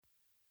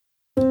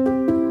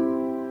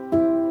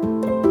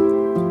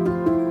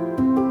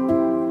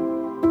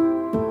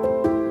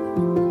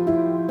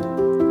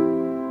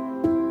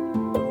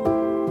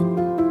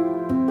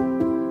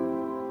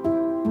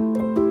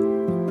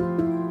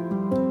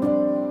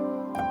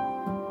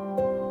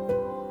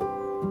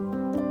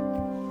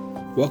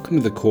Welcome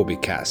to the Colby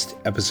Cast,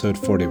 episode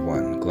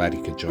 41. Glad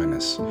you could join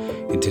us.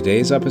 In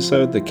today's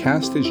episode, the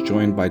cast is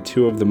joined by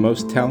two of the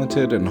most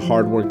talented and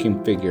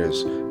hardworking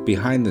figures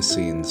behind the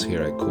scenes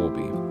here at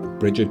Colby,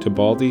 Bridget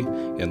Tibaldi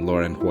and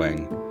Lauren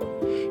Huang.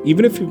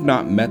 Even if you've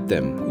not met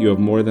them, you have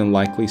more than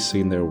likely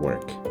seen their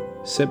work.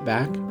 Sit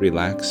back,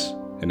 relax,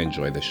 and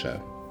enjoy the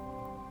show.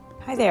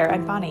 Hi there,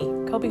 I'm Bonnie,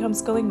 Colby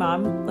homeschooling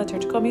mom,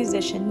 liturgical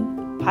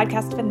musician,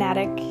 podcast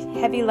fanatic,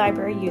 heavy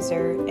library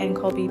user, and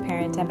Colby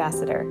parent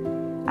ambassador.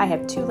 I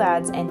have two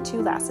lads and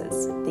two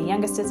lasses. The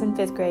youngest is in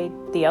 5th grade,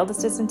 the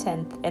eldest is in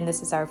 10th, and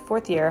this is our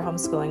 4th year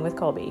homeschooling with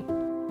Colby.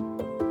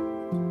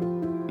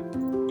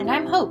 And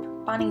I'm Hope,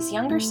 Bonnie's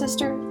younger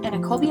sister and a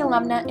Colby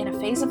alumna in a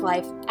phase of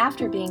life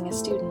after being a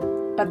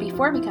student, but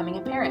before becoming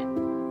a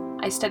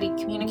parent. I studied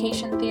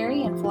communication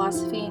theory and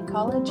philosophy in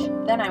college,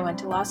 then I went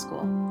to law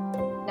school.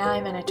 Now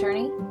I'm an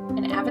attorney,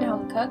 an avid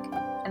home cook,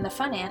 and the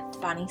fun aunt to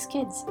Bonnie's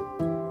kids.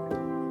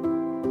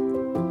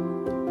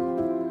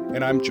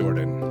 And I'm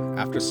Jordan.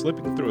 After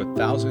slipping through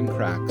 1,000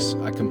 cracks,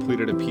 I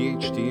completed a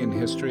PhD in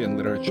History and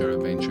Literature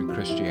of Ancient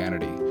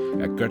Christianity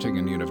at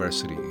Göttingen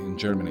University in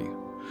Germany.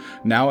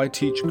 Now I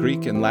teach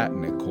Greek and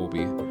Latin at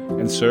Colby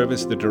and serve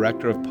as the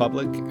Director of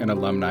Public and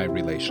Alumni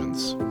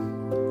Relations.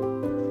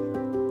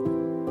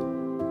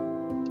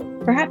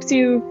 Perhaps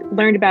you've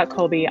learned about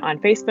Colby on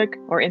Facebook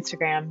or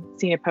Instagram,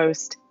 seen a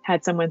post,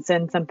 had someone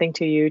send something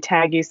to you,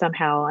 tag you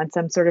somehow on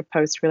some sort of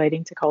post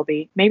relating to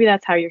Colby. Maybe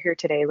that's how you're here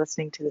today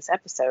listening to this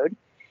episode.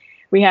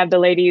 We have the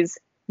ladies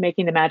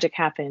making the magic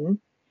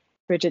happen,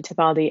 Bridget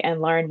Tibaldi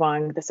and Lauren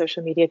Huang, the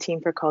social media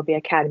team for Colby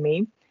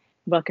Academy.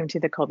 Welcome to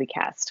the Colby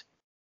Cast.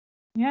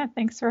 Yeah,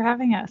 thanks for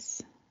having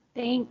us.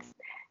 Thanks.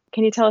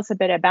 Can you tell us a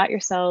bit about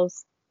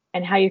yourselves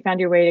and how you found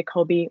your way to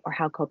Colby or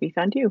how Colby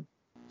found you?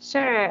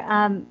 Sure.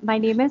 My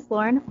name is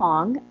Lauren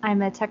Huang.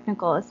 I'm a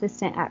technical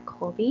assistant at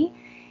Colby.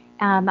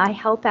 I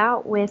help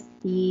out with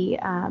the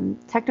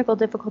technical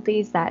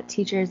difficulties that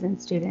teachers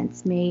and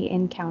students may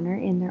encounter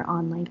in their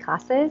online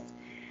classes.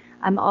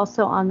 I'm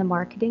also on the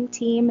marketing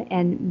team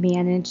and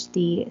manage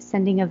the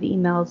sending of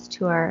emails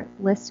to our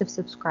list of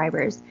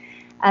subscribers,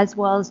 as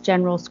well as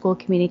general school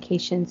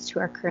communications to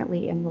our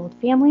currently enrolled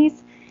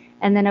families.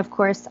 And then, of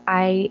course,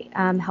 I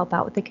help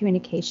out with the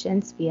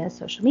communications via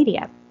social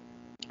media.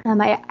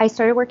 I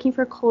started working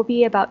for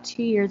Colby about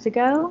 2 years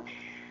ago.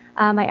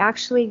 I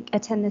actually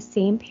attend the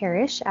same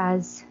parish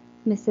as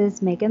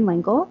Mrs. Megan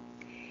Lingle,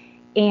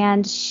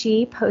 and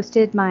she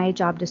posted my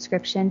job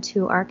description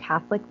to our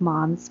Catholic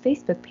Moms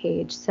Facebook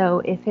page.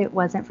 So if it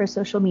wasn't for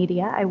social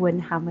media, I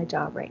wouldn't have my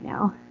job right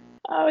now.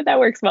 Oh, that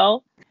works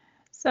well.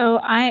 So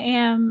I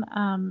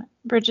am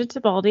Bridget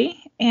Tibaldi,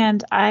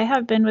 and I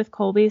have been with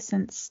Colby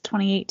since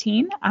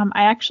 2018.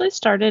 I actually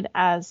started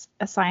as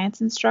a science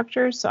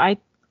instructor, so I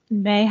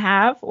may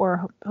have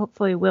or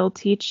hopefully will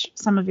teach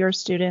some of your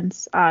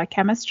students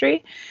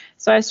chemistry.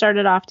 So I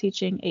started off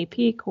teaching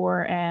AP,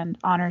 core, and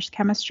honors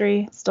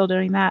chemistry. Still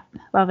doing that.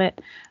 Love it.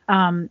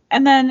 And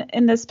then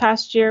in this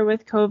past year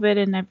with COVID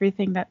and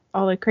everything, that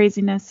all the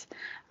craziness,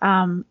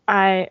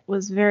 I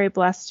was very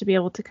blessed to be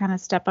able to kind of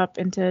step up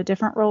into a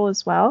different role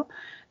as well.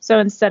 So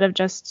instead of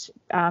just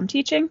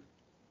teaching,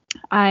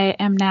 I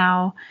am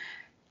now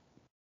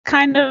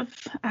kind of,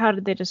 how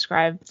did they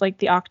describe, like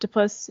the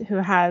octopus who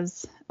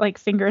has like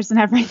fingers and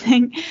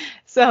everything.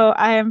 So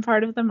I am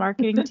part of the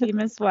marketing team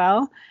as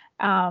well,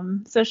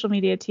 social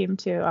media team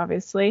too,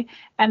 obviously,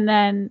 and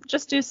then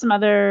just do some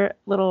other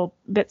little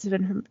bits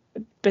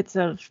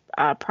of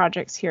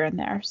projects here and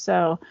there.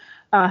 So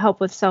help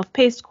with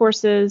self-paced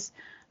courses,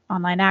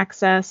 online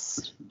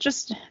access,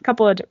 just a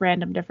couple of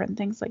random different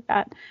things like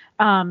that.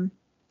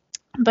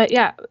 But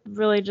yeah,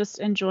 really just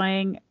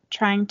enjoying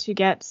trying to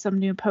get some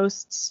new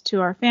posts to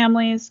our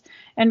families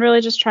and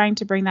really just trying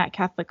to bring that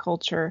Catholic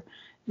culture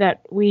that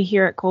we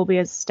here at Colby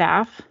as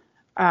staff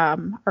are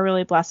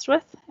really blessed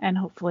with, and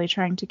hopefully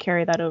trying to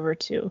carry that over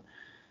to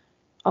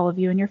all of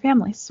you and your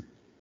families.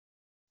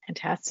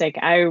 Fantastic.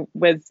 I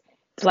was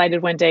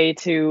delighted one day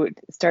to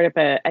start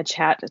up a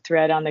chat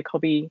thread on the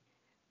Colby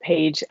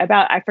page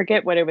about, I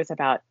forget what it was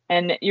about.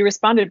 And you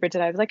responded,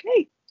 Bridget. I was like,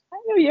 hey,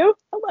 I know you.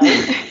 Hello.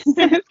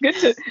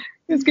 It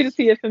was good to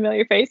see a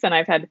familiar face. And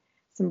I've had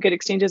some good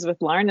exchanges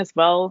with Lauren as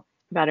well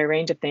about a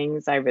range of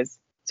things. I was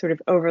sort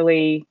of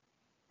overly,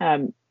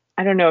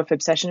 I don't know if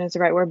obsession is the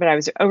right word, but I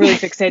was overly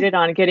fixated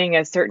on getting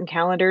a certain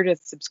calendar to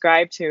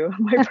subscribe to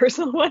my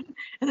personal one.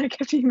 And I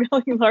kept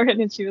emailing Lauren,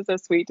 and she was so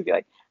sweet to be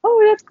like,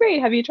 oh, that's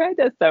great. Have you tried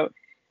this? So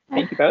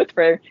thank you both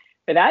for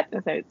that.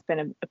 So it's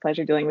been a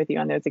pleasure dealing with you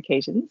on those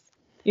occasions.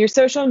 Your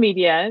social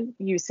media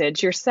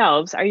usage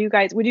yourselves,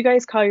 would you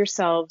guys call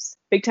yourselves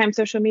big time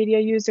social media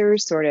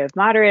users, sort of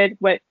moderate?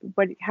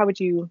 How would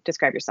you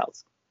describe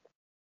yourselves?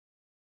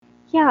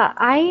 Yeah,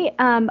 I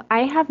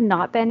have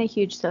not been a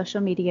huge social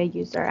media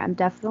user. I'm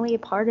definitely a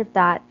part of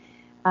that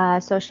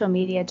social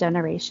media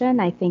generation.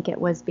 I think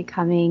it was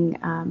becoming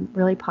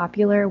really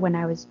popular when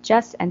I was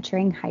just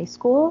entering high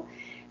school.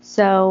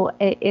 So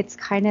it's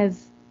kind of,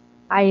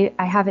 I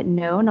haven't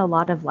known a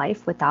lot of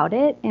life without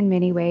it in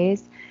many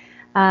ways.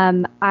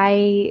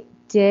 I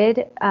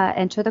did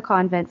enter the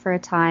convent for a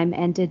time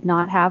and did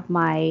not have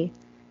my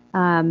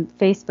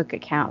Facebook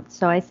account.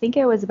 So I think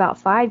it was about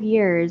 5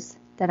 years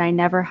that I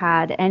never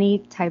had any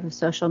type of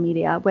social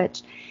media,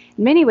 which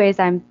in many ways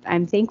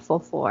I'm thankful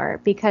for,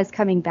 because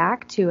coming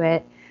back to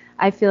it,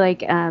 I feel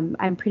like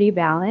I'm pretty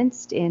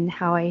balanced in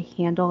how I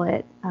handle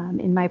it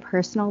in my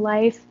personal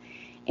life,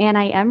 and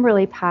I am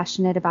really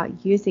passionate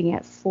about using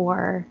it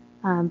for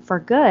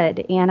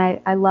good. And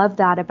I love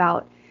that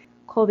about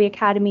Kolbe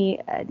Academy,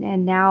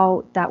 and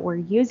now that we're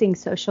using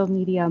social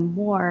media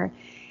more,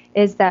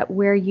 is that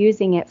we're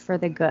using it for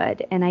the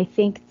good. And I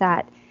think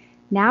that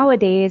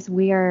nowadays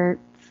we are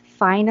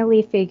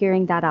finally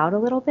figuring that out a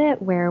little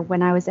bit, where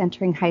when I was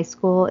entering high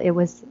school, it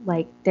was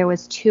like there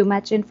was too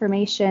much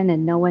information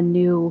and no one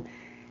knew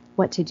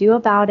what to do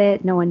about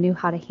it. No one knew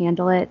how to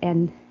handle it.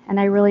 And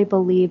I really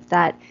believe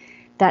that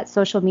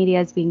social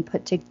media is being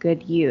put to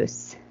good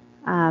use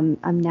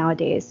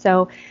nowadays.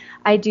 So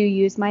I do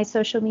use my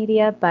social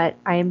media, but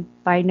I'm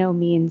by no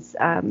means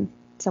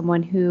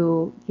someone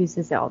who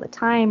uses it all the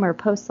time or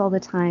posts all the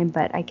time,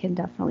 but I can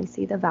definitely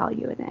see the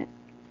value in it.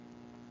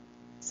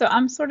 So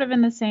I'm sort of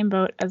in the same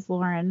boat as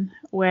Lauren,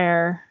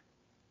 where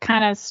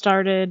kind of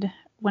started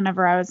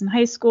whenever I was in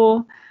high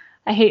school.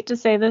 I hate to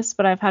say this,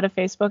 but I've had a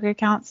Facebook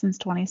account since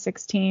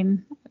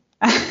 2016.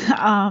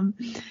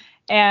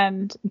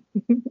 And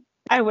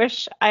I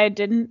wish I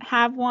didn't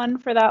have one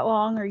for that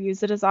long or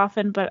use it as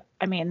often, but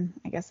I mean,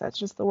 I guess that's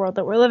just the world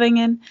that we're living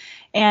in.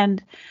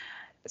 And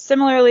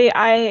similarly,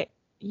 I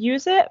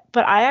use it,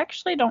 but I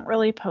actually don't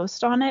really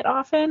post on it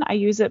often. I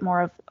use it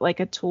more of like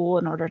a tool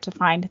in order to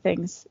find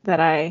things that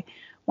I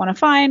want to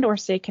find or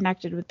stay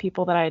connected with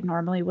people that I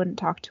normally wouldn't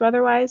talk to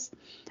otherwise.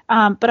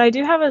 But I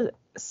do have a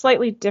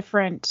slightly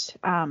different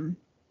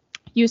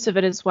use of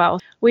it as well.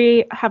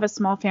 We have a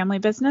small family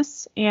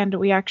business, and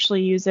we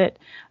actually use it,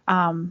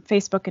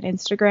 Facebook and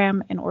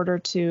Instagram, in order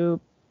to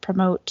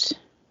promote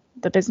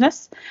the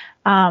business.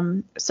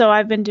 So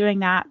I've been doing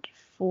that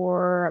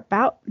for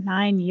about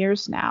 9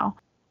 years now.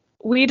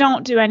 We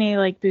don't do any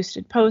like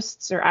boosted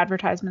posts or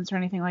advertisements or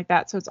anything like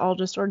that. So it's all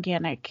just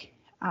organic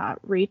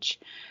reach.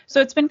 So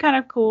it's been kind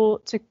of cool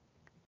to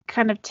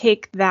kind of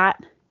take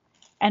that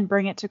and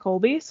bring it to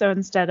Kolbe. So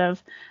instead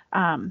of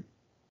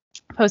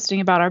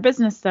posting about our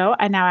business, though,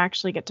 I now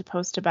actually get to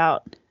post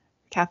about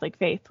Catholic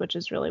faith, which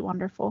is really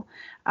wonderful.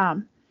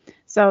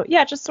 So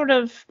yeah, just sort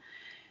of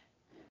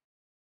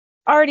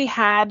already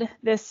had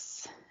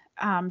this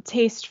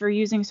taste for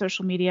using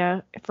social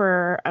media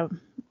for a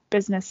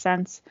business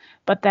sense,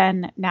 but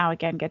then now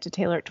again get to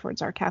tailor it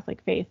towards our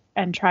Catholic faith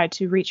and try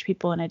to reach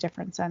people in a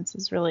different sense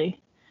is really,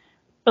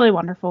 really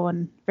wonderful,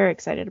 and very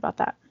excited about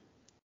that.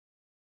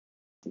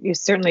 You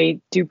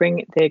certainly do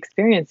bring the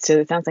experience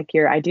to it. Sounds like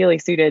you're ideally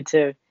suited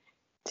to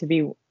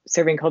be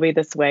serving Kolbe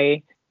this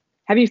way.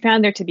 Have you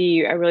found there to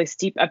be a really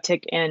steep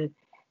uptick in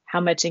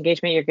how much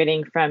engagement you're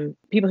getting from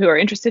people who are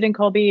interested in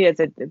Kolbe? Has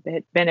it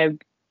been a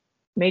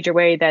major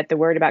way that the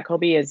word about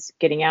Kolbe is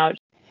getting out?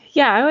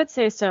 Yeah, I would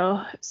say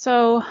so.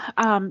 So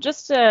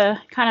just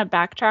to kind of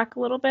backtrack a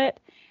little bit,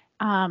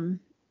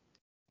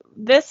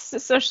 this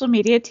social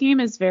media team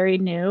is very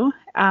new.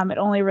 It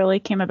only really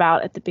came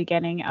about at the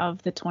beginning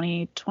of the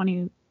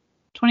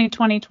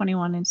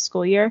 2020-21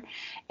 school year.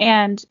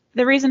 And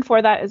the reason for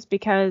that is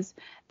because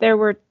there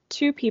were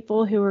two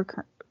people who were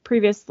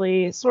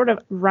previously sort of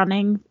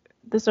running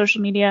the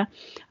social media,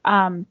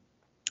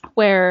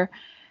 where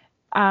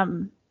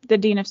the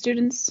dean of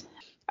students,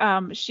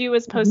 she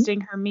was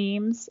posting her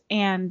memes,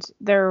 and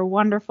they're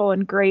wonderful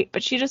and great,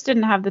 but she just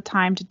didn't have the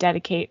time to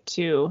dedicate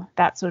to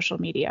that social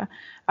media,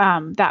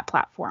 that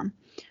platform.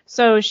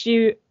 So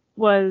she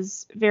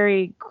was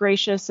very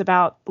gracious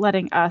about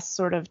letting us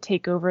sort of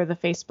take over the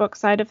Facebook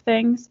side of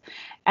things.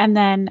 And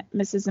then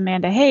Mrs.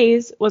 Amanda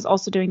Hayes was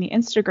also doing the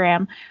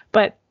Instagram,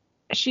 but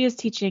she is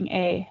teaching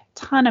a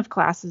ton of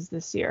classes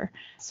this year.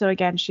 So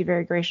again, she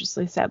very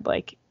graciously said,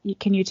 like,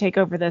 can you take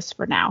over this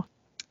for now?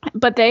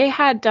 But they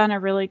had done a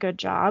really good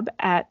job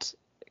at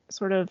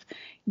sort of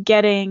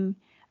getting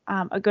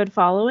a good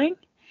following.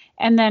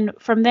 And then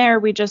from there,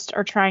 we just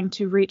are trying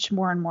to reach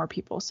more and more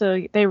people.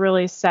 So they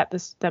really set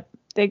us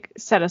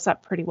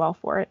up pretty well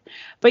for it.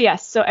 But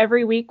yes, so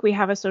every week we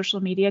have a social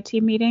media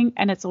team meeting,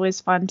 and it's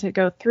always fun to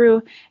go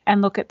through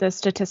and look at the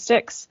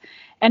statistics.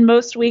 And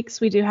most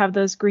weeks we do have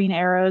those green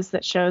arrows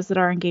that shows that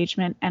our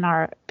engagement and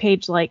our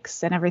page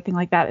likes and everything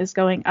like that is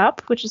going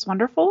up, which is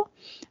wonderful.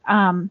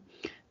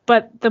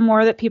 But the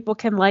more that people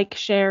can like,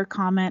 share,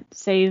 comment,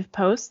 save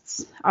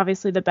posts,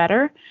 obviously the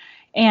better.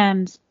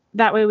 And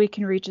that way we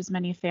can reach as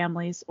many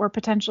families or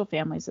potential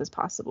families as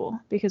possible,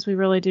 because we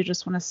really do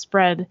just want to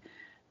spread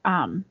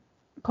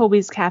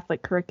Kolbe's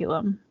Catholic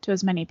curriculum to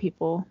as many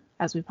people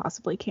as we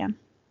possibly can.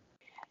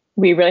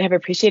 We really have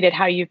appreciated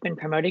how you've been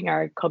promoting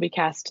our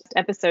KolbeCast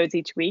episodes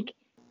each week.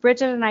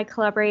 Bridget and I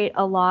collaborate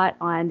a lot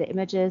on the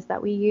images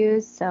that we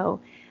use. So,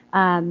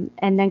 and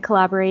then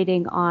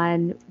collaborating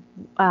on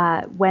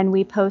when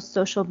we post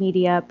social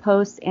media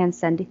posts and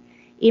send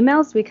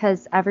emails,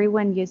 because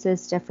everyone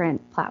uses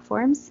different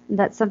platforms. And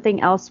that's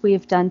something else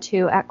we've done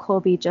too at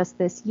Kolbe just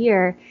this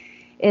year,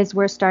 is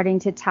we're starting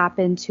to tap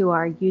into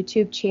our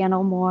YouTube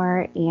channel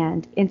more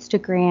and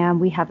Instagram.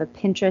 We have a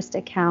Pinterest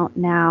account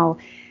now.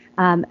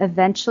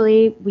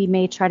 Eventually, we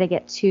may try to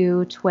get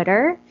to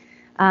Twitter,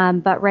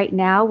 but right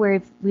now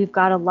we've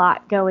got a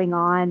lot going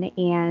on,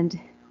 and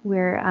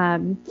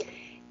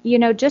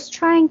we're just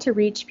trying to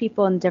reach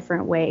people in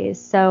different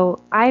ways.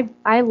 So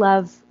I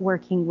love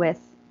working with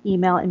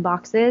email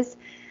inboxes,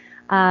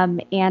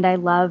 and I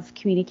love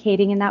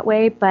communicating in that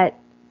way, but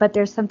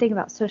there's something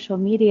about social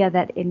media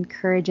that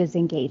encourages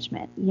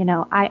engagement.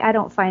 I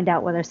don't find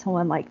out whether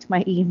someone liked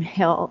my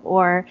email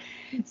or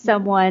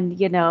someone,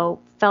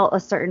 felt a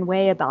certain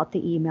way about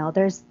the email.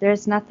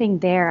 There's nothing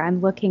there. I'm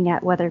looking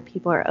at whether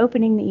people are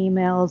opening the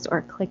emails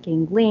or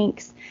clicking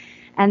links.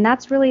 And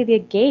that's really the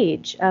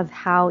gauge of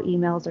how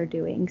emails are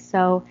doing.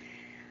 So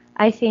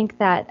I think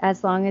that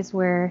as long as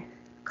we're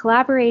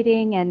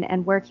collaborating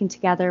and working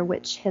together,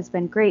 which has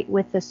been great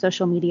with the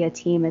social media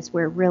team, is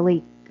we're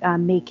really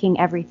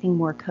making everything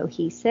more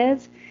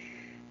cohesive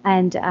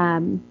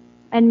and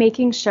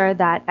making sure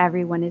that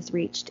everyone is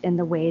reached in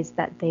the ways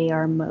that they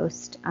are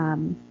most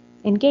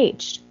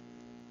engaged.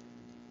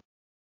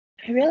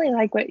 I really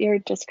like what you're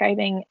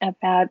describing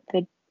about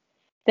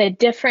the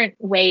different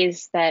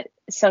ways that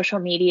social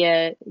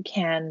media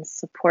can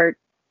support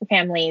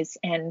families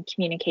and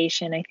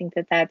communication. I think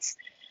that's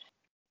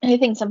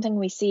something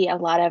we see a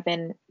lot of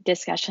in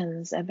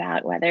discussions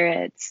about whether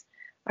it's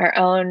our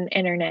own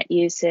internet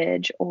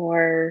usage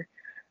or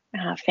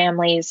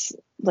families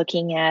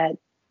looking at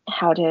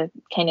how to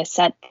kind of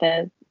set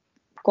the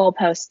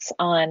goalposts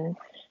on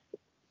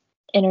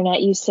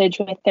internet usage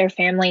with their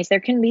families.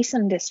 There can be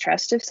some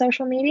distrust of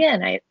social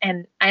media,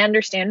 and I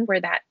understand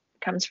where that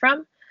comes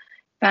from.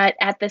 But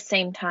at the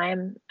same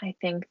time, I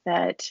think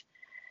that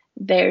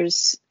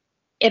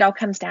it all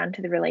comes down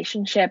to the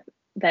relationship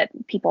that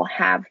people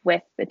have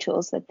with the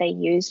tools that they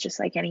use, just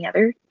like any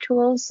other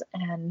tools.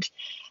 And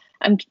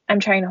I'm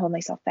trying to hold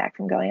myself back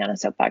from going on a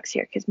soapbox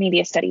here, because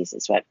media studies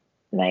is what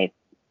my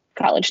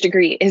college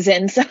degree is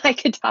in. So I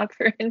could talk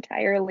for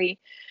entirely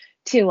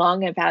too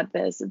long about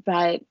this,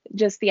 but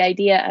just the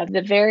idea of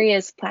the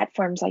various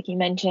platforms, like you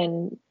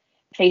mentioned,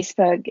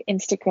 Facebook,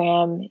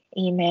 Instagram,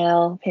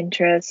 email,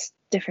 Pinterest,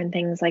 different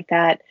things like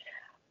that.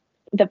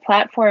 The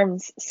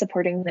platforms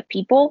supporting the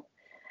people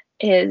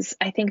is,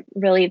 I think,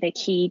 really the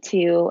key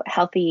to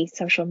healthy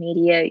social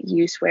media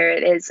use, where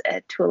it is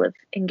a tool of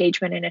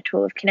engagement and a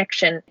tool of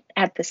connection.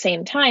 At the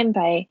same time,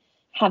 by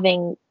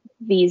having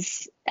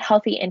these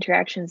healthy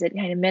interactions, it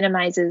kind of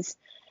minimizes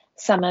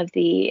some of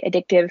the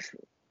addictive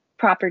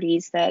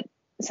properties that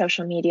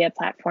social media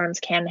platforms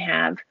can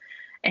have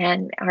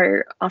and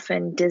are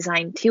often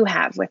designed to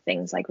have, with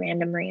things like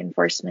random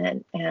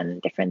reinforcement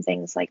and different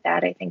things like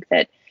that. I think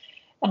that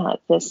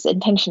this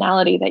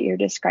intentionality that you're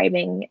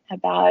describing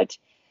about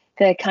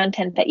the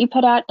content that you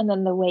put out and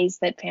then the ways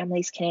that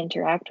families can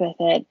interact with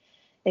it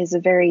is a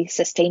very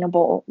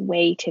sustainable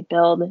way to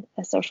build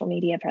a social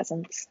media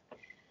presence.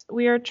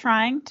 We are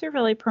trying to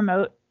really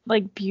promote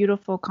like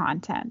beautiful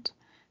content.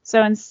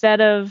 So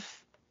instead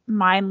of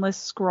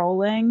mindless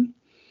scrolling,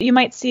 you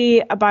might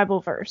see a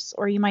Bible verse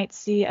or you might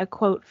see a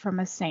quote from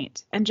a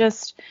saint. And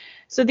just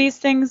so these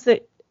things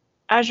that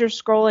as you're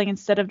scrolling,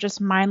 instead of just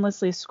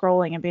mindlessly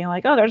scrolling and being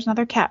like, oh, there's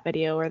another cat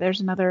video or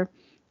there's another,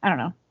 I don't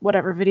know,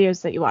 whatever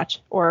videos that you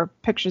watch or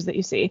pictures that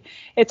you see,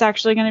 it's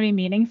actually going to be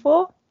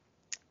meaningful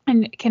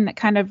and can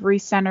kind of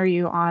recenter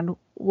you on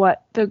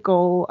what the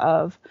goal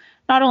of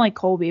not only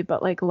Kolbe,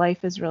 but like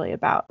life is really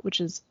about, which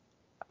is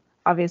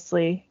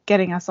obviously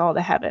getting us all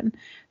to heaven.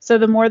 So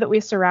the more that we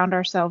surround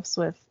ourselves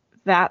with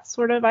that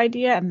sort of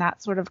idea and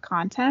that sort of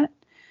content,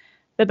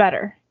 the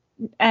better.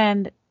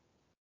 And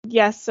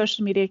yes,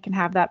 social media can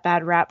have that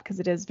bad rap because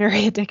it is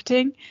very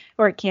addicting,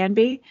 or it can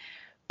be,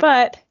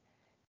 but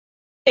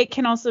it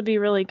can also be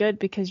really good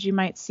because you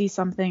might see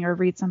something or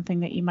read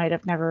something that you might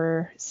have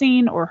never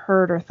seen or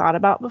heard or thought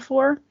about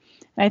before.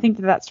 And I think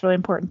that that's really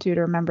important too,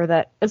 to remember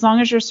that as long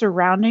as you're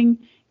surrounding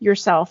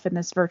yourself in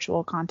this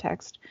virtual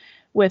context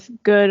with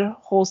good,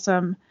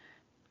 wholesome,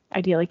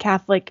 ideally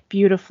Catholic,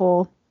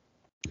 beautiful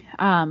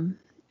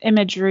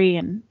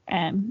imagery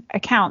and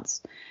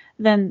accounts,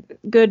 then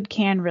good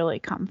can really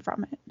come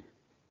from it.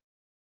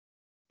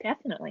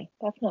 Definitely.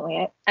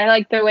 I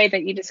like the way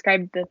that you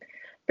described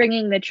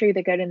bringing the true,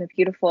 the good, and the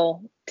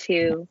beautiful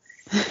to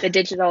the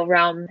digital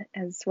realm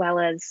as well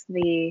as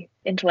the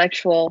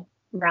intellectual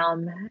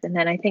realm. And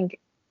then I think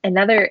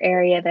another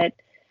area that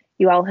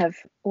you all have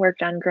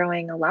worked on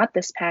growing a lot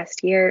this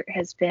past year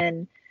has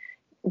been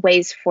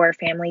ways for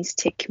families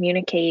to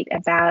communicate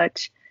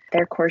about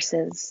their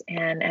courses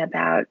and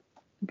about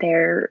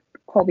their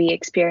Kolbe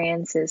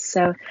experiences.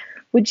 So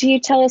would you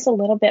tell us a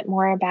little bit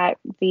more about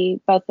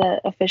both the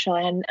official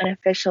and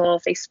unofficial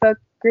Facebook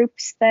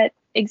groups that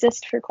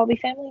exist for Kolbe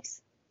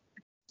families?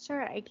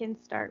 Sure, I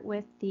can start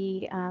with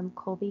the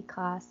Kolbe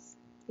class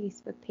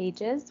Facebook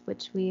pages,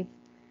 which we've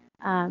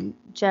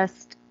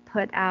just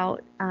put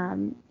out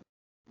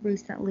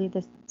recently.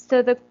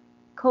 So the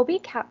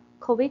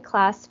Kolbe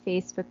class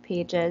Facebook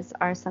pages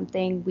are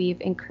something we've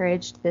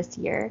encouraged this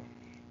year.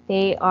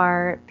 They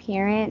are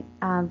parent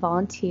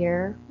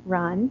volunteer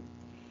run,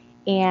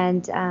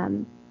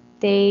 and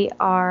they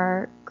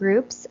are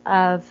groups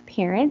of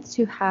parents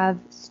who have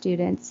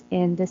students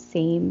in the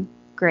same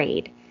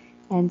grade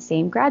and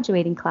same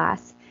graduating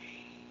class.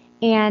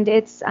 And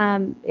it's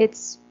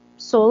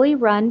solely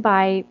run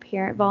by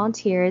parent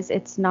volunteers.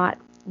 It's not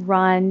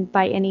run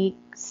by any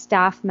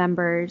staff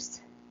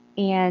members.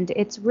 And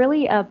it's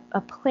really a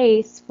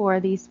place for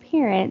these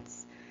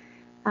parents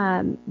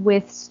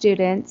with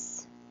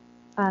students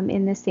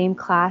in the same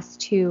class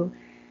to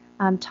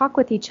talk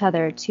with each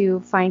other,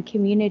 to find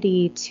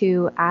community,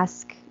 to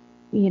ask,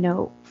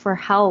 for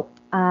help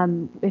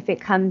if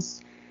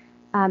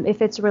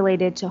if it's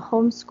related to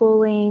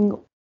homeschooling,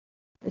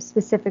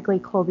 specifically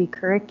Kolbe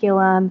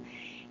curriculum.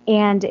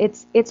 And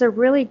it's a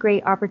really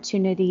great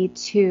opportunity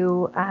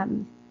to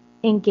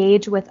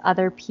engage with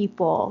other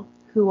people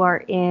who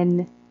are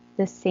in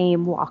the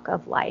same walk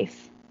of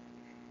life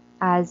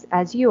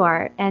as you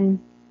are. And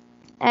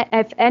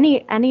if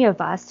any of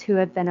us who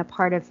have been a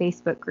part of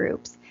Facebook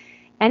groups,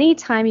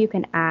 anytime you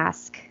can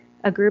ask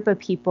a group of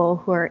people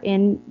who are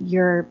in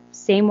your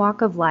same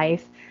walk of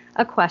life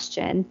a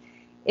question,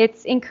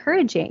 it's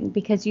encouraging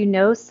because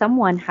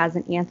someone has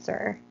an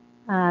answer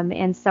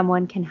and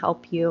someone can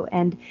help you.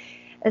 And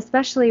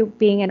especially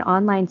being an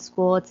online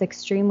school, it's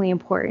extremely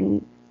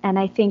important. And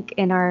I think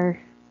in our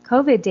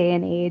COVID day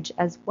and age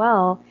as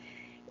well,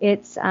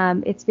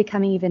 it's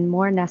becoming even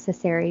more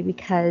necessary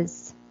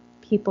because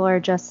people are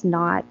just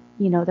not,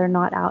 they're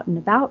not out and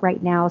about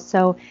right now.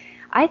 So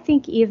I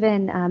think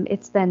even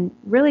it's been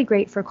really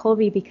great for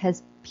Kolbe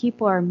because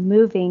people are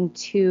moving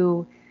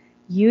to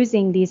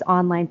using these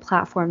online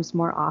platforms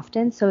more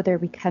often. So they're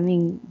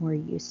becoming more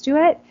used to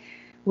it,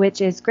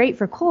 which is great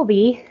for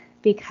Kolbe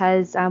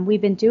because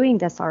we've been doing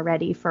this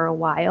already for a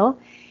while,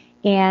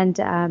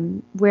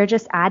 and we're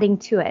just adding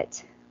to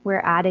it.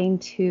 We're adding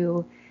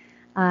to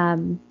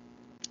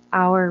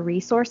our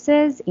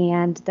resources,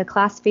 and the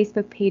class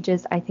Facebook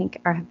pages, I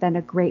think, have been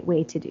a great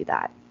way to do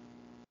that.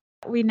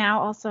 We now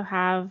also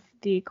have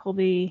the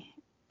Kolbe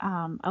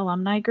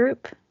alumni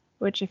group,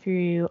 which if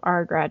you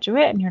are a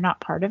graduate and you're not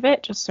part of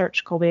it, just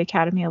search Kolbe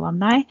Academy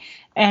Alumni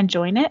and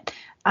join it,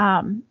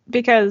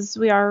 because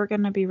we are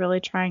going to be really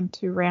trying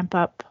to ramp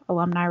up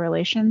alumni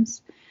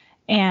relations.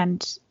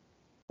 And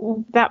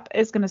that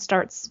is going to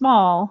start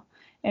small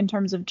in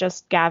terms of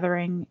just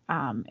gathering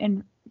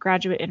in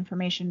graduate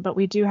information, but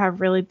we do have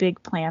really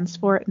big plans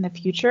for it in the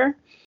future.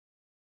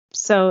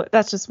 So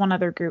that's just one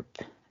other group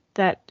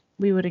that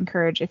we would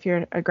encourage if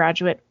you're a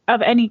graduate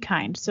of any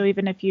kind. So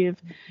even if you've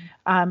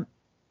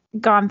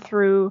gone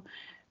through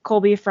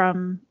Kolbe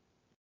from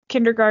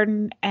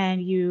kindergarten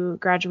and you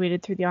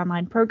graduated through the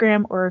online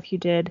program, or if you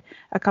did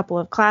a couple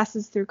of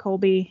classes through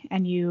Kolbe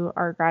and you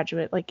are a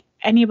graduate, like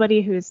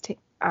anybody who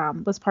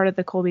was part of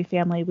the Kolbe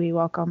family, we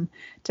welcome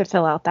to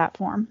fill out that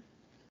form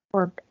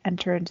or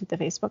enter into the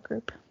Facebook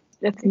group.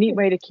 That's a neat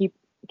way to keep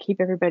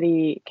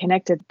everybody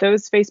connected.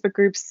 Those Facebook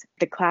groups,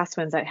 the class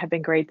ones that have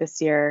been great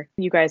this year,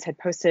 you guys had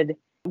posted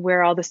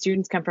where all the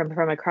students come from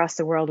across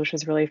the world, which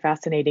was really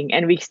fascinating.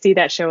 And we see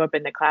that show up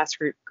in the class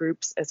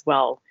groups as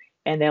well.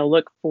 And they'll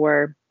look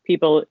for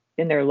people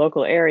in their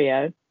local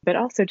area, but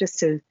also just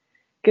to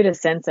get a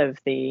sense of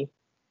the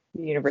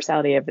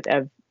universality of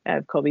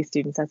Kolbe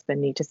students. That's been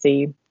neat to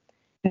see.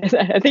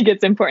 I think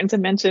it's important to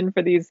mention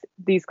for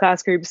these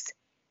class groups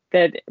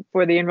that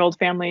for the enrolled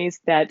families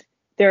that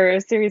there are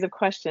a series of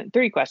questions,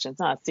 3 questions,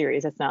 not a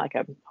series, it's not like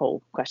a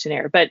whole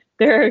questionnaire, but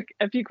there are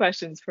a few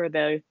questions for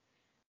the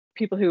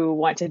people who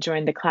want to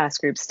join the class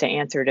groups to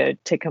answer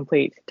to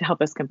complete, to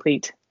help us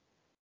complete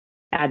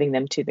adding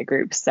them to the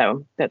groups.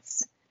 So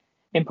that's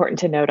important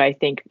to note, I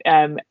think.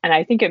 And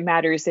I think it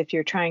matters if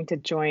you're trying to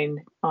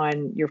join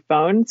on your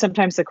phone.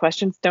 Sometimes the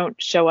questions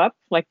don't show up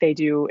like they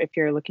do if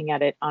you're looking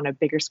at it on a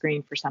bigger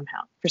screen for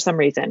some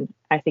reason.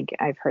 I think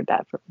I've heard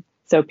that.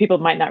 So people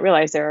might not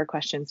realize there are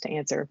questions to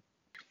answer.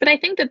 But I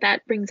think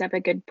that brings up a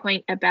good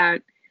point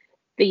about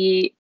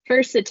the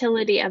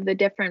versatility of the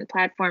different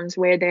platforms,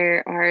 where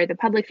there are the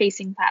public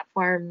facing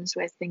platforms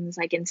with things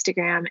like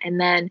Instagram, and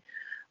then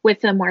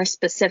with the more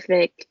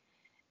specific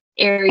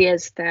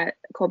areas that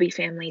Kolbe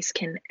families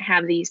can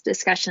have these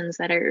discussions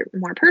that are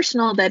more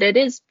personal, that it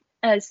is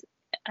as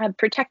a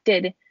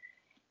protected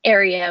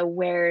area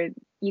where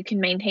you can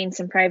maintain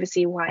some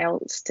privacy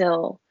while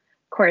still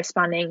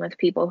corresponding with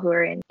people who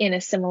are in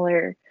a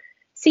similar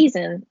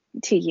season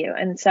to you.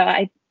 And so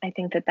I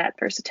think that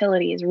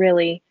versatility is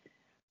really,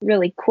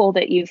 really cool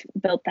that you've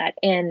built that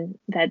in,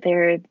 that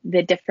there are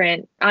the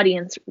different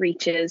audience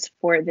reaches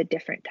for the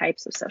different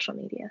types of social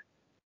media.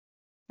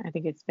 I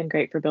think it's been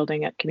great for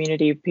building up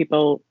community.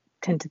 People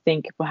tend to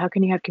think, well, how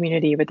can you have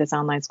community with this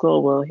online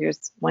school? Well,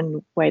 here's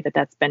one way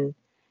that's been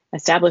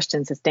established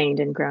and sustained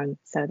and grown.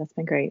 So that's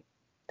been great.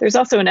 There's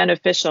also an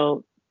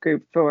unofficial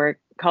group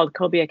called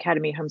Kolbe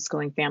Academy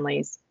Homeschooling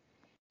Families.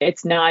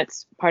 It's not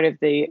part of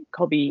the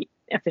Kolbe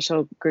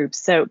official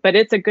groups. But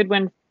it's a good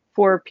one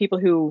for people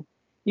who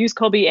use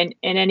Kolbe in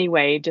any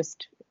way,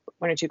 just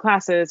 1 or 2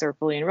 classes or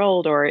fully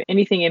enrolled or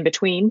anything in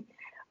between.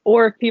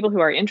 Or people who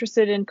are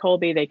interested in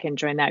Colby, they can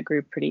join that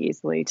group pretty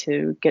easily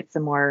to get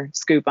some more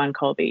scoop on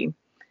Colby.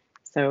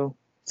 So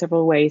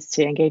several ways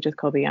to engage with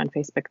Colby on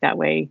Facebook that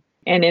way,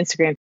 and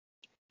Instagram.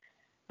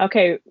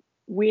 Okay,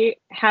 we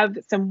have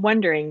some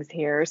wonderings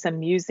here, some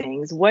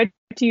musings. What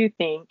do you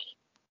think?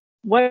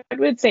 What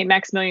would St.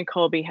 Maximilian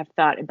Kolbe have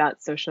thought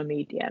about social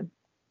media?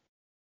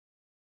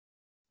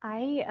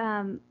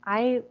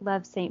 I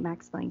love St.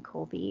 Maximilian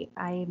Kolbe.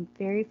 I'm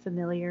very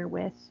familiar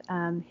with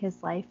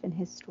his life and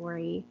his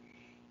story,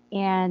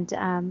 and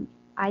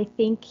I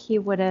think he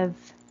would have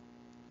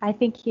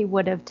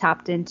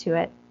tapped into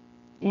it,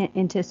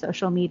 into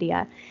social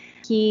media.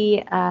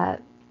 He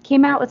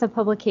came out with a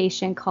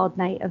publication called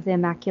Night of the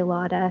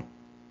Immaculata,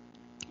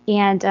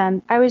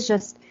 and I was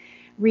just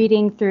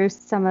reading through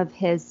some of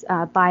his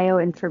bio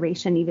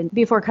information even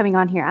before coming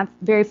on here. I'm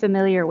very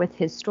familiar with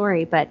his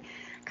story, but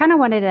kind of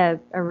wanted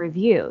a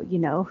review.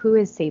 Who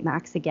is St.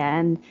 Max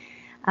again?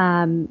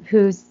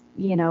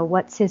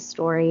 What's his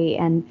story?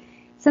 And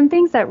some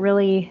things that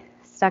really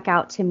stuck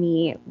out to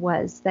me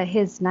was that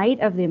his Night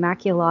of the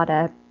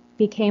Immaculata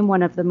became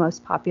one of the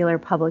most popular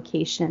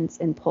publications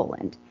in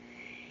Poland.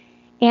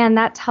 And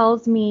that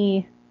tells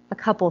me a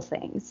couple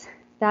things.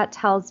 That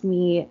tells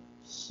me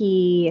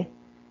he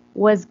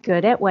was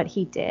good at what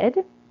he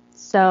did.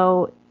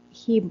 So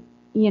he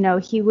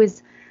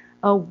was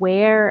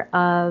aware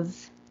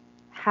of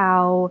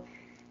how,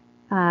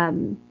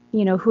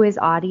 who his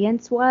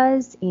audience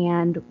was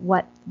and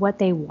what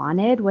they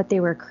wanted, what they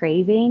were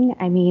craving.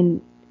 I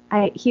mean,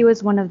 he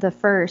was one of the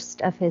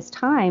first of his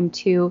time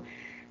to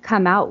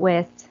come out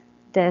with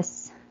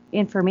this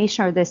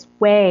information or this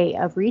way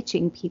of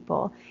reaching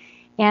people.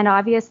 And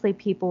obviously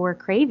people were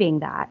craving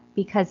that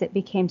because it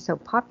became so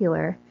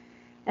popular.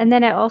 And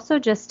then it also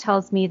just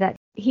tells me that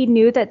he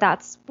knew that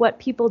that's what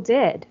people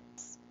did.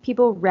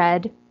 People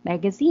read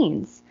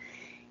magazines.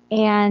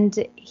 And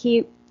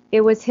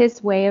it was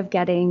his way of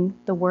getting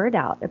the word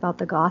out about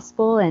the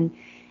gospel and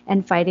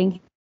fighting,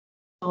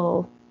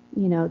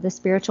 the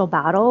spiritual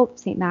battle.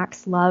 St.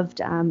 Max loved,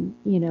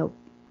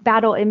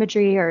 battle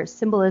imagery or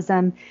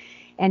symbolism.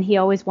 And he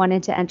always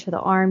wanted to enter the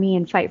army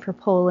and fight for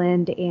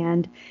Poland.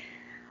 And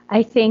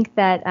I think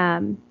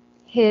that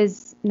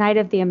his Night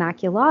of the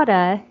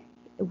Immaculata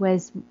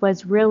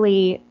was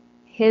really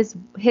his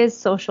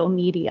social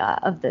media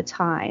of the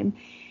time.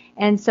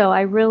 And so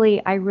I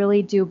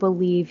really do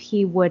believe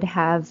he would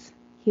have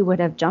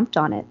jumped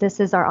on it. This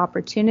is our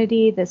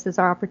opportunity. This is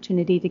our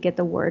opportunity to get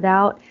the word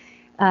out,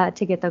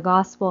 to get the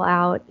gospel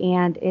out,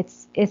 and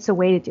it's a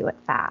way to do it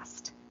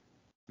fast.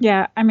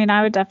 Yeah, I mean,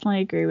 I would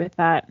definitely agree with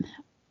that.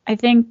 I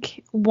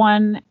think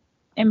one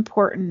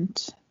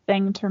important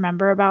thing to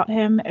remember about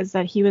him is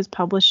that he was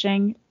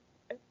publishing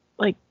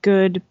like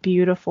good,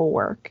 beautiful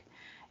work,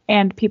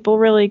 and people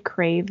really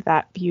crave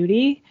that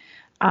beauty.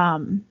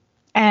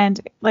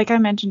 And like I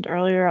mentioned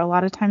earlier, a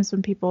lot of times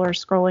when people are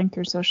scrolling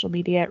through social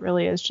media, it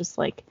really is just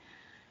like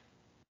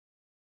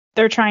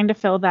they're trying to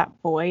fill that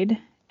void.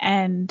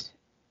 And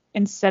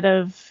instead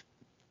of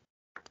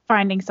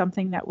finding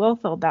something that will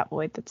fill that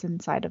void that's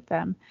inside of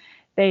them,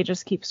 they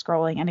just keep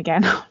scrolling. And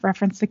again, I'll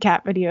reference the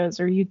cat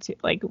videos or YouTube,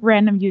 like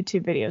random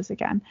YouTube videos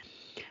again.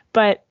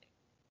 But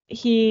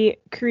he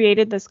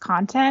created this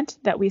content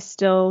that we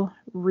still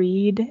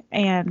read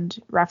and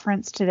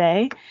reference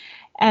today.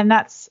 And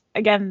that's,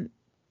 again,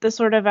 the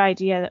sort of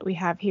idea that we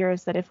have here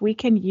is that if we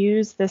can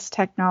use this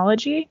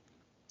technology,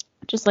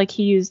 just like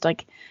he used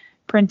like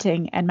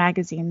printing and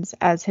magazines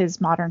as his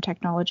modern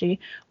technology,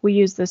 we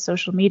use this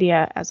social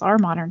media as our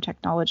modern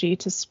technology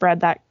to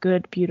spread that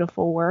good,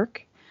 beautiful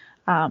work.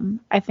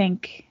 I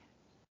think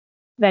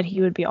that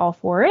he would be all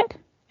for it.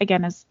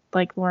 Again, as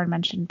like Lauren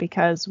mentioned,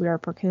 because we are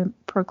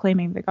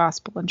proclaiming the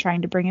gospel and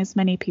trying to bring as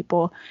many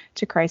people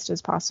to Christ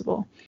as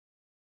possible.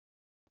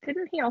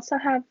 Didn't he also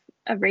have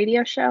a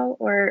radio show,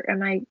 or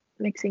am I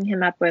mixing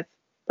him up with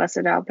Blessed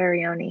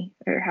Alberione,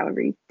 or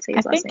however you say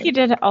his last name? I think he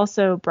did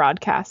also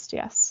broadcast,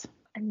 yes.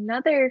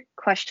 Another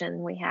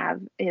question we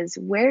have is,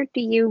 where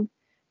do you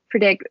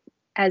predict,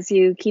 as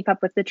you keep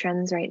up with the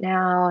trends right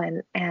now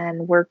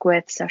and work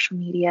with social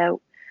media,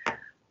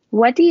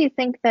 what do you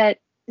think that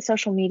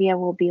social media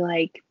will be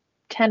like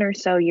 10 or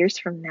so years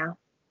from now?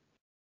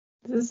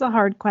 This is a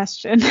hard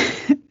question.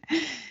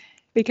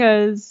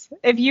 Because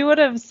if you would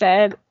have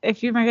said,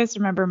 if you guys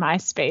remember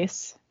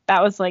MySpace,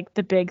 that was like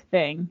the big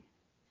thing.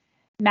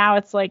 Now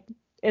it's like,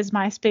 is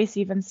MySpace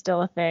even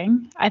still a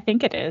thing? I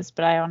think it is,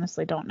 but I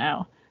honestly don't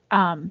know.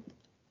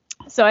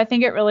 So I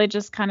think it really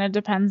just kind of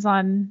depends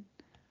on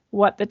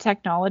what the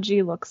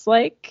technology looks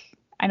like.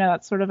 I know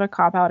that's sort of a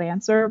cop-out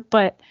answer,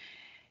 but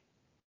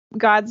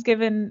God's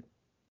given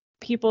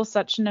people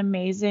such an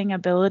amazing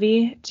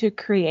ability to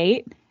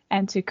create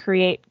and to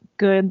create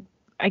good,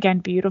 again,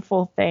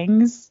 beautiful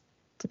things,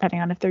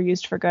 depending on if they're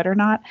used for good or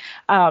not.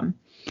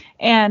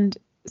 And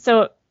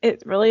so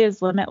it really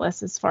is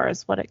limitless as far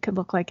as what it could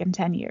look like in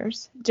 10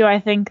 years. Do I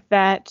think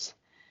that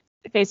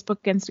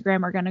Facebook,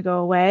 Instagram are going to go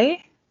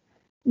away?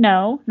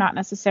 No, not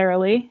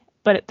necessarily.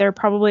 But there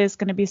probably is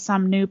going to be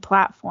some new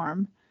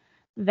platform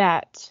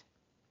that,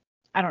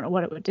 I don't know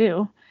what it would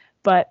do,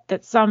 but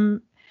that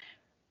some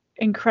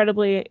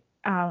incredibly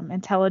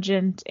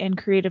intelligent and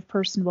creative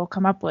person will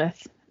come up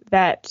with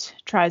that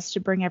tries to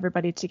bring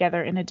everybody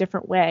together in a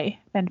different way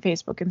than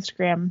Facebook,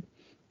 Instagram,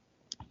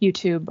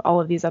 YouTube, all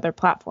of these other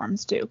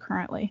platforms do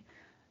currently.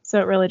 So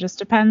it really just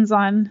depends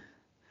on,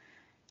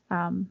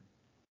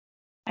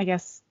 I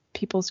guess,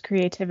 people's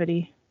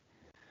creativity.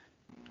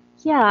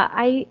 Yeah,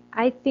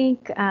 I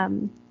think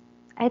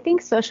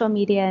social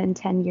media in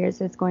 10 years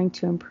is going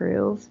to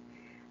improve.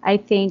 I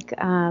think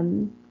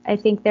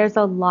there's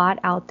a lot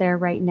out there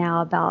right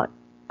now about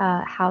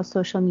how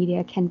social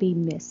media can be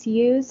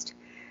misused,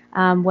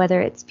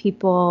 whether it's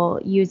people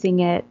using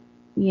it,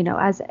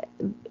 as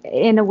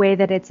in a way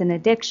that it's an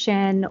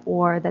addiction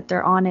or that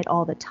they're on it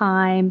all the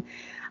time.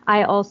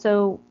 I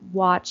also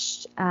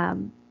watched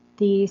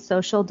The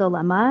Social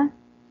Dilemma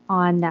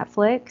on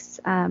Netflix.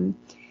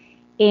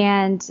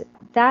 And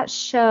that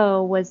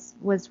show was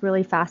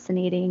really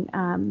fascinating,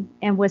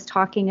 and was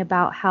talking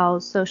about how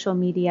social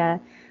media,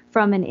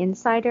 from an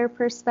insider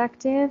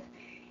perspective,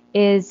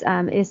 is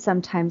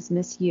sometimes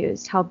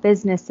misused. How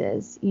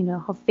businesses,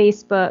 how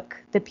Facebook,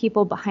 the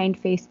people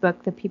behind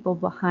Facebook, the people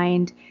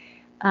behind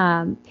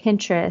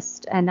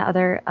Pinterest and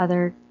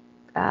other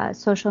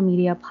social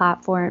media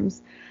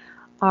platforms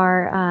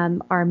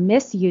are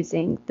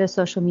misusing the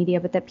social media,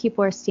 but that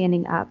people are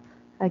standing up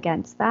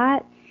against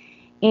that.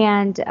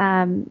 And,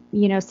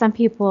 some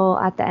people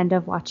at the end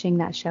of watching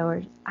that show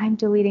are, I'm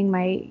deleting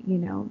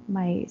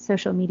my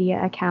social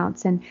media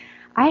accounts. And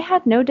I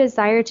had no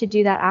desire to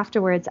do that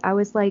afterwards. I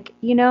was like,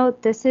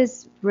 this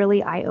is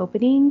really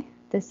eye-opening.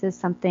 This is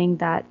something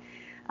that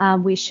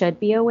we should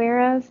be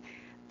aware of.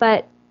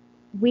 But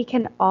we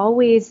can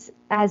always,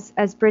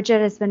 as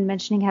Bridget has been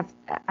mentioning,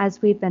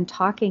 as we've been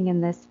talking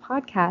in this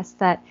podcast,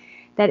 that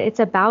it's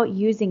about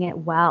using it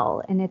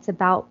well, and it's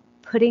about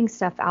putting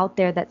stuff out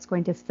there that's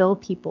going to fill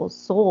people's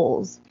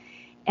souls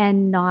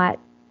and not,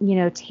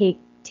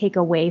 take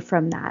away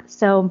from that.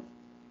 So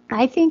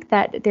I think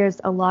that there's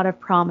a lot of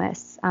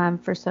promise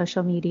for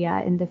social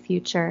media in the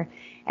future.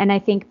 And I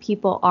think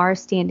people are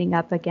standing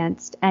up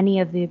against any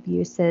of the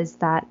abuses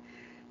that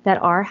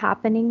are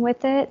happening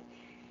with it.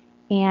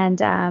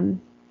 And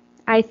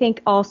I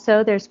think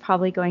also there's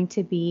probably going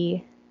to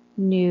be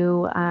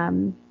new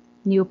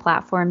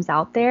platforms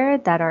out there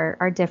that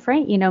are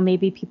different.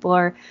 Maybe people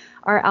are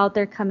out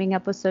there coming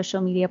up with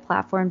social media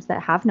platforms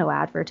that have no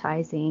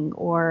advertising,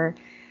 or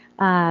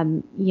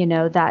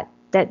that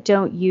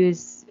don't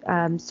use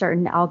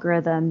certain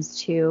algorithms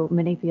to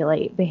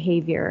manipulate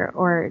behavior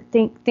or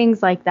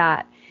things like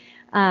that.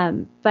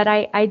 But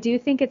I do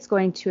think it's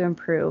going to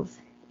improve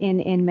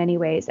in many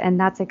ways, and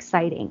that's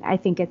exciting. I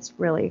think it's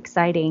really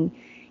exciting,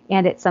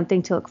 and it's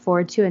something to look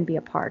forward to and be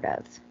a part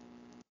of.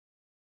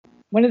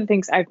 One of the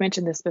things, I've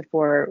mentioned this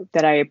before,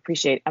 that I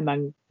appreciate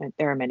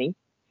there are many.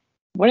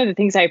 One of the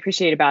things I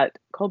appreciate about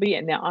Kolbe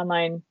and the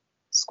online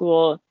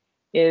school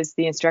is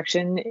the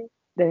instruction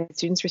the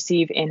students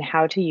receive in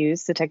how to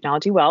use the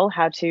technology well,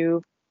 how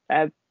to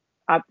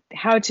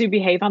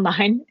behave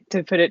online,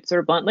 to put it sort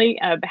of bluntly,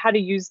 how to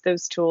use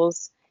those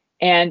tools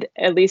and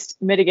at least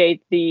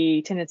mitigate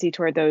the tendency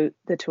toward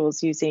the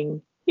tools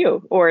using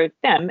you or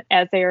them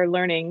as they are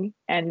learning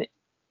and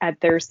at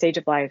their stage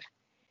of life.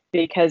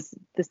 Because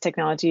this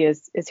technology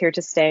is here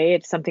to stay.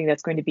 It's something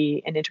that's going to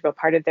be an integral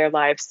part of their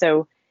lives.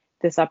 So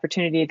this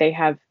opportunity they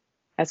have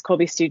as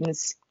Kolbe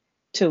students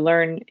to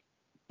learn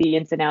the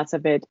ins and outs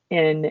of it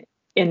in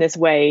this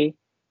way,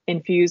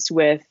 infused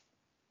with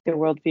the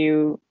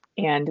worldview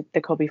and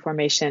the Kolbe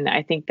formation,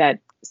 I think that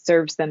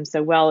serves them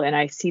so well. And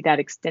I see that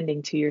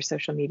extending to your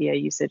social media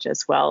usage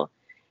as well,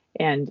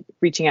 and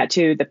reaching out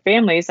to the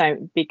families.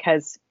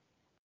 Because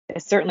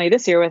certainly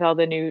this year, with all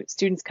the new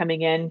students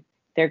coming in,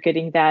 they're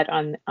getting that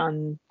on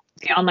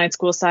the online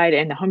school side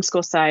and the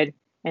homeschool side.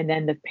 And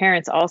then the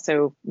parents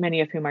also,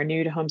 many of whom are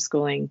new to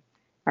homeschooling,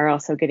 are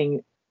also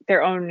getting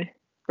their own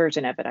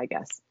version of it, I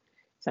guess.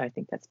 So I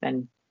think that's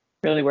been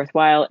really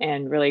worthwhile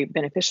and really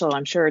beneficial,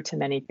 I'm sure, to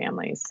many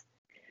families.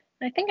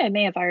 I think I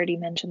may have already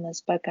mentioned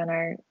this book on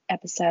our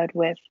episode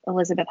with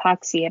Elizabeth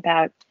Hoxie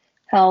about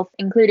health,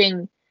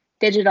 including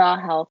digital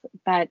health.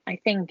 But I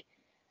think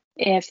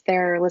if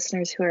there are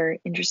listeners who are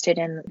interested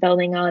in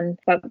building on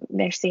what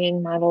they're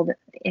seeing modeled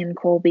in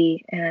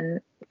Kolbe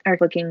and are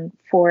looking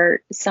for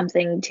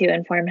something to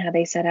inform how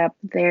they set up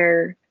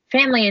their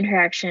family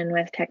interaction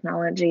with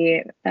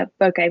technology, a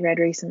book I read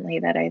recently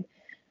that I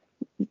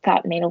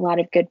thought made a lot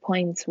of good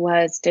points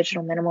was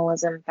Digital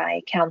Minimalism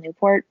by Cal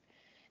Newport.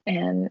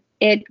 And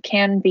it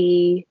can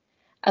be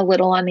a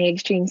little on the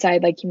extreme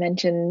side, like you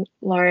mentioned,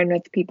 Lauren,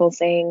 with people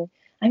saying,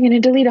 I'm going to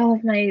delete all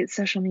of my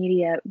social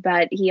media.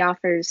 But he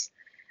offers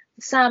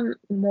some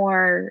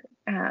more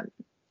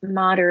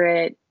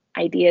moderate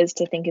ideas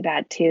to think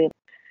about too.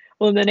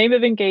 Well, in the name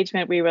of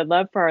engagement, we would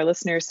love for our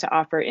listeners to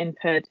offer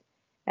input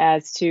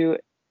as to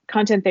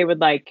content they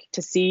would like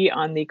to see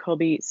on the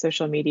Kolbe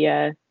social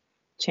media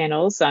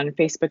channels on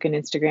Facebook and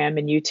Instagram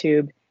and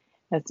YouTube.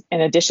 That's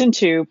in addition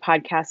to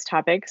podcast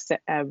topics.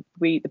 The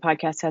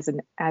podcast has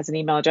an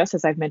email address,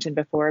 as I've mentioned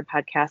before,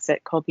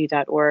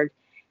 podcast@kolbe.org.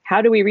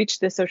 how do we reach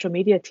the social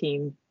media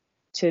team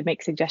to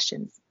make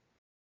suggestions?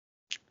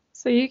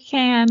 So you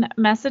can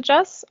message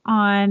us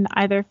on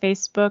either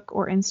Facebook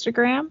or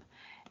Instagram.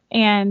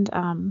 And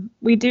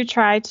we do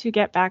try to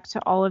get back to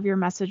all of your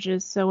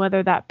messages. So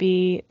whether that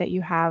be that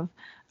you have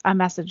a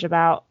message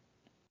about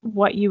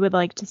what you would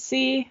like to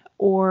see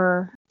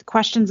or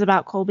questions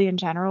about Kolbe in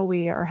general,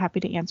 we are happy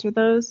to answer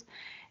those.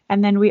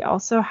 And then we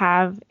also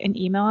have an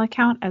email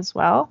account as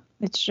well.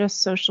 It's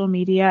just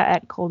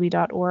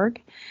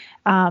socialmedia@kolbe.org.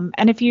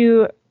 And if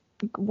you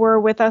were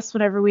with us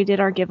whenever we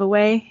did our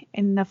giveaway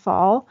in the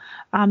fall,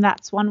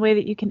 that's one way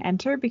that you can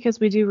enter,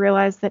 because we do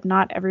realize that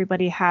not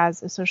everybody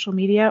has a social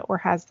media or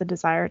has the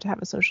desire to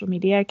have a social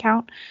media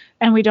account.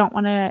 And we don't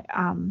want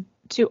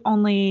to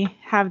only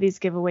have these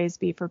giveaways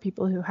be for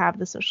people who have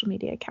the social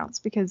media accounts,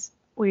 because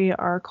we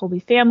are a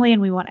Kolbe family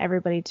and we want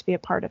everybody to be a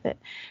part of it.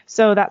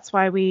 So that's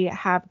why we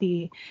have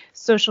the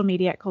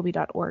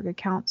socialmedia@kolbe.org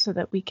account, so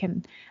that we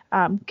can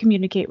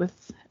communicate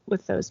with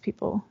those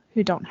people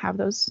who don't have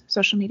those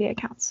social media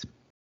accounts.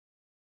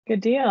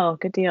 Good deal.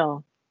 Good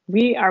deal.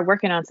 We are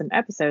working on some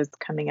episodes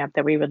coming up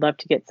that we would love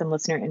to get some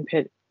listener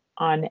input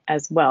on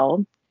as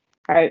well.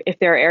 If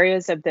there are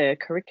areas of the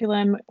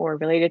curriculum or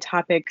related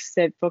topics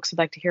that folks would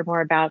like to hear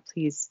more about,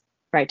 please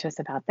write to us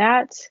about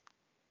that.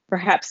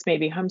 Perhaps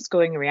maybe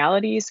homeschooling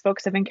realities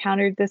folks have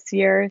encountered this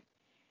year.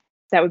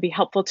 That would be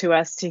helpful to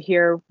us to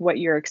hear what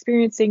you're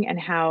experiencing and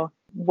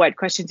what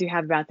questions you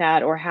have about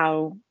that, or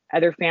how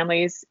other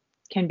families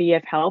can be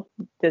of help.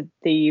 The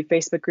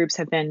Facebook groups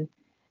have been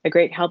a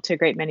great help to a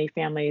great many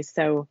families.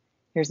 So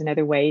here's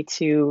another way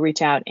to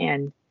reach out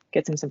and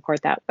get some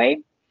support that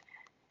way.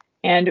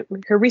 And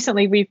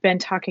recently we've been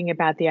talking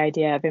about the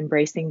idea of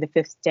embracing the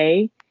fifth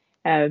day,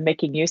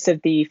 making use of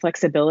the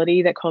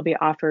flexibility that Kolbe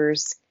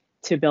offers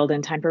to build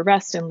in time for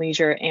rest and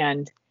leisure,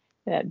 and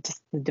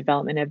just the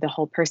development of the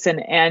whole person.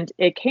 And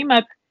it came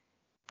up,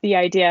 the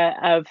idea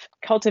of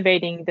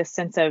cultivating this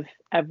sense of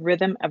a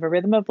rhythm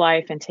of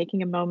life, and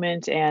taking a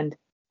moment and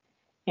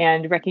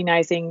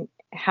recognizing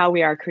how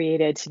we are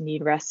created to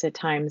need rest at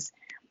times.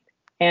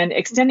 And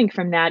extending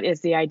from that is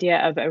the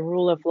idea of a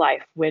rule of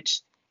life, which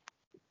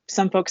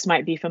some folks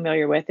might be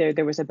familiar with.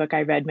 There was a book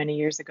I read many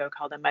years ago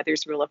called A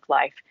Mother's Rule of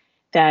Life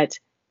that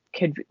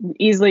could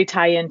easily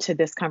tie into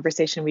this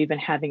conversation we've been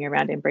having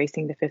around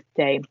embracing the fifth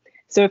day.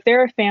 So if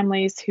there are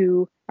families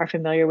who are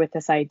familiar with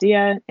this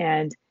idea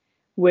and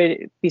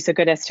would be so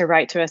good as to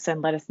write to us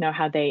and let us know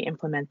how they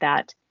implement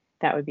that,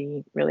 that would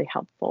be really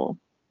helpful.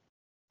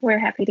 We're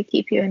happy to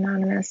keep you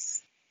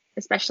anonymous,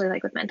 especially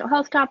like with mental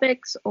health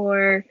topics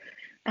or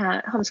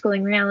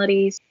homeschooling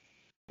realities.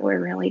 We're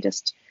really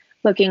just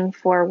looking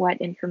for what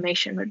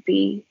information would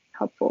be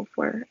helpful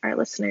for our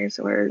listeners,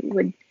 or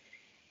would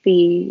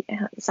be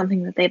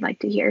something that they'd like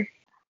to hear.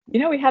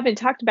 We haven't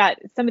talked about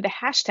some of the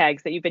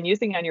hashtags that you've been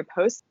using on your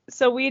posts.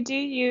 So we do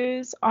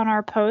use on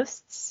our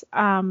posts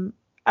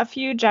a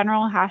few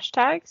general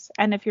hashtags.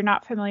 And if you're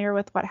not familiar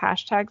with what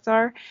hashtags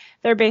are,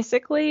 they're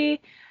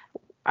basically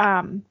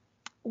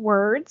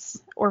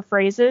words or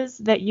phrases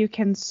that you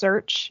can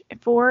search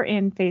for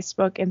in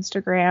Facebook,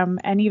 Instagram,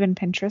 and even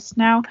Pinterest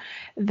now,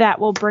 that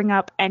will bring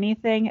up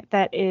anything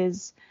that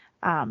is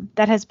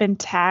that has been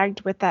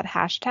tagged with that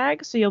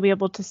hashtag. So you'll be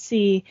able to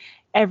see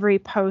every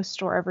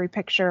post or every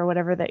picture or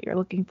whatever that you're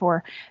looking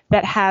for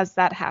that has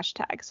that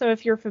hashtag. So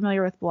if you're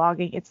familiar with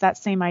blogging, it's that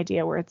same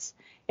idea where it's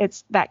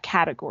that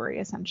category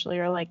essentially,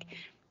 or like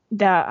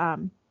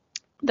the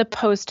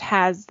post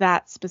has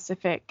that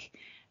specific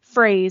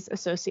phrase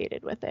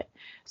associated with it.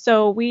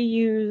 So we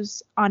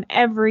use on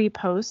every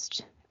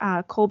post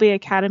Kolbe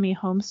Academy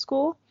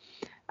Homeschool.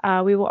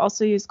 We will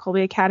also use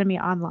Kolbe Academy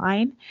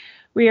Online.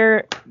 We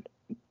are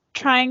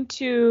trying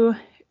to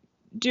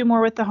do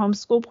more with the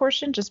homeschool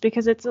portion, just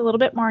because it's a little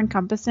bit more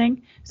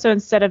encompassing. So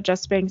instead of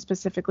just being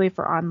specifically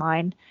for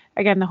online,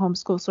 again, the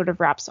homeschool sort of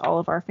wraps all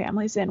of our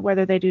families in,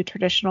 whether they do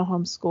traditional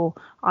homeschool,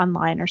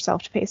 online, or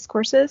self-paced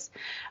courses.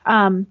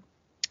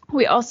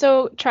 We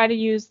also try to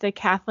use the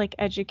Catholic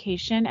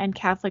education and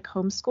Catholic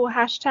homeschool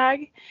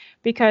hashtag,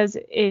 because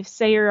if,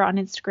 say, you're on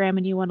Instagram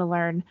and you want to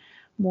learn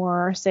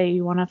more, or say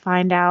you want to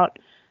find out,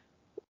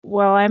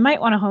 well, I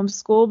might want to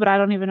homeschool, but I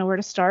don't even know where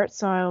to start.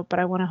 But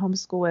I want to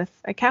homeschool with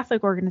a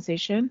Catholic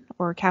organization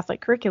or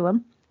Catholic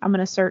curriculum, I'm going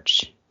to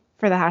search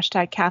for the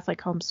hashtag Catholic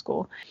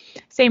homeschool.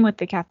 Same with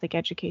the Catholic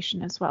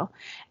education as well.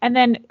 And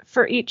then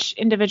for each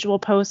individual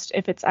post,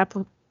 if it's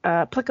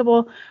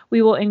applicable,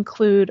 we will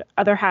include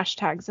other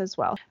hashtags as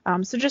well.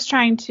 So just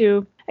trying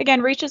to,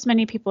 again, reach as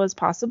many people as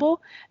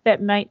possible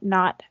that might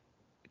not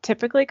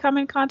typically come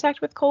in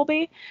contact with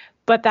Kolbe,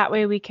 but that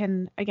way we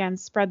can, again,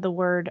 spread the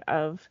word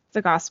of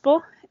the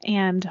gospel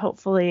and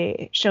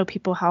hopefully show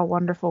people how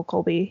wonderful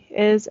Kolbe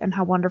is and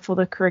how wonderful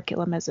the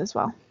curriculum is as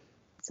well.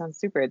 Sounds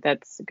super.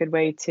 That's a good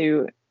way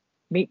to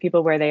meet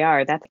people where they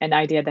are. That's an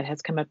idea that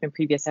has come up in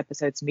previous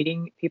episodes,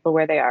 meeting people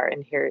where they are.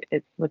 And here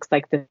it looks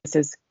like this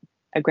is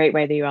a great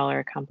way that you all are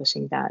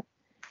accomplishing that.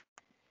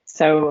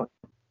 So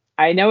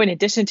I know, in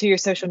addition to your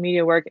social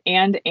media work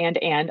and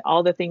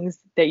all the things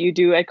that you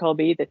do at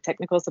Kolbe, the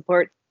technical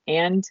support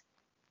and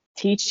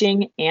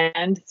teaching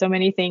and so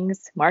many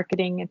things,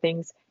 marketing and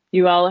things.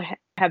 You all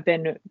have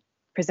been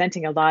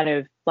presenting a lot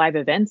of live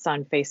events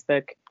on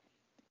Facebook.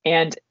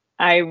 And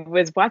I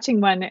was watching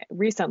one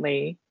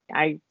recently.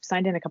 I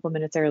signed in a couple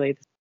minutes early.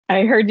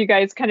 I heard you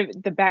guys kind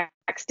of the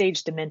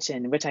backstage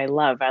dimension, which I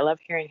love. I love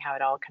hearing how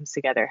it all comes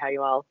together, how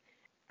you all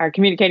are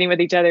communicating with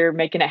each other,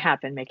 making it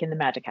happen, making the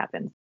magic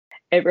happen.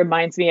 It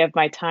reminds me of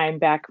my time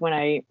back when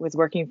I was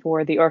working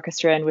for the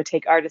orchestra and would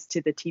take artists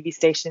to the TV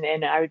station,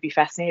 and I would be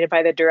fascinated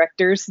by the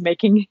directors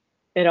making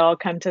it all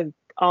come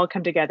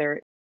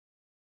together.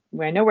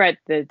 I know we're at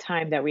the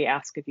time that we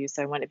ask of you,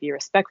 so I want to be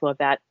respectful of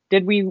that.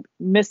 Did we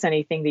miss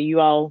anything that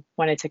you all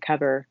wanted to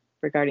cover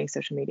regarding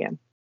social media?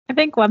 I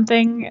think one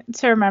thing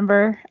to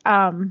remember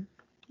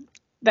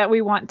that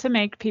we want to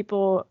make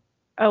people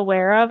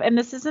aware of, and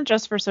this isn't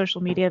just for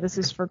social media, this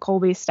is for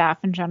Kolbe staff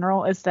in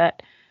general, is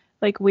that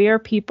like we are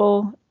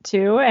people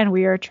too, and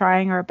we are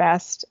trying our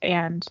best,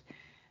 and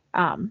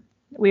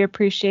we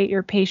appreciate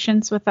your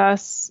patience with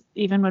us,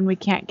 even when we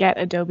can't get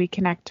Adobe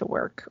Connect to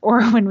work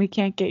or when we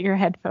can't get your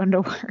headphone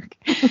to work.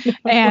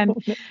 And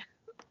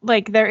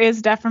like there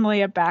is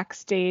definitely a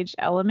backstage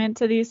element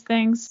to these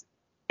things.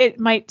 It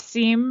might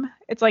seem,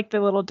 it's like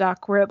the little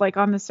duck where like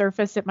on the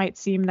surface it might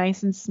seem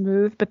nice and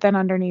smooth, but then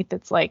underneath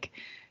it's like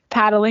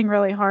paddling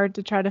really hard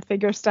to try to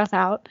figure stuff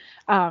out.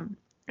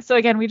 So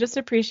again, we just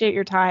appreciate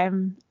your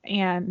time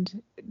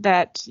and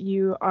that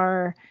you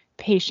are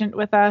patient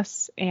with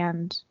us.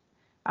 And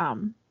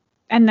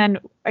then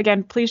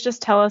again, please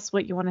just tell us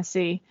what you want to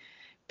see,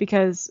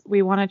 because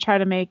we want to try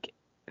to make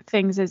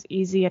things as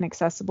easy and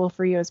accessible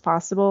for you as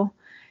possible.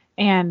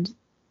 And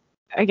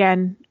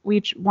again,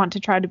 we want to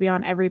try to be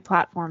on every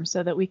platform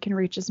so that we can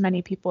reach as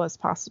many people as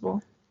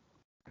possible.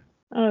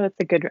 Oh,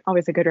 that's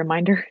always a good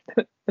reminder.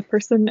 The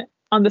person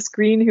on the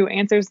screen who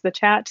answers the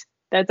chat,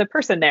 that's a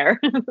person there.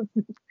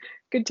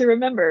 Good to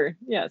remember.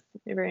 Yes,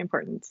 very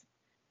important.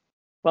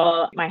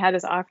 Well, my hat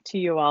is off to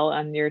you all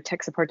on your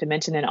tech support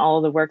dimension and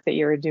all the work that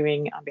you're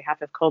doing on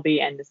behalf of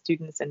Kolbe and the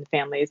students and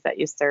families that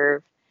you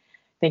serve.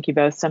 Thank you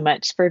both so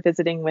much for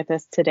visiting with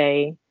us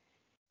today.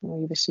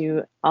 We wish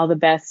you all the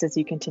best as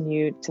you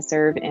continue to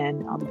serve,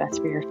 and all the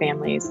best for your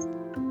families.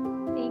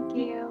 Thank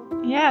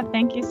you. Yeah,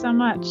 thank you so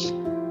much.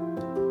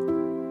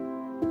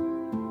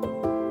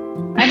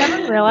 I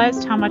never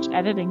realized how much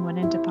editing went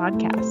into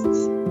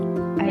podcasts.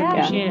 I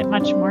appreciate it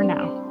much more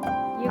now.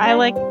 I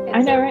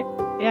know, right?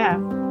 Yeah.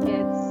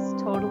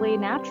 It's totally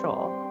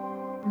natural.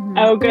 Mm-hmm.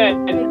 Oh,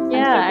 good.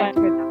 Yeah. I'm so glad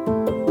to hear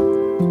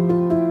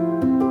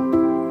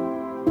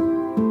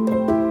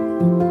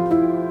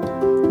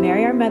that.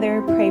 Mary our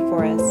Mother, pray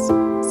for us.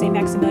 St.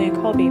 Maximilian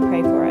Kolbe,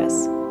 pray for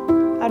us.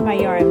 Ad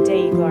Maiorem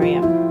Dei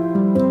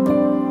Gloriam.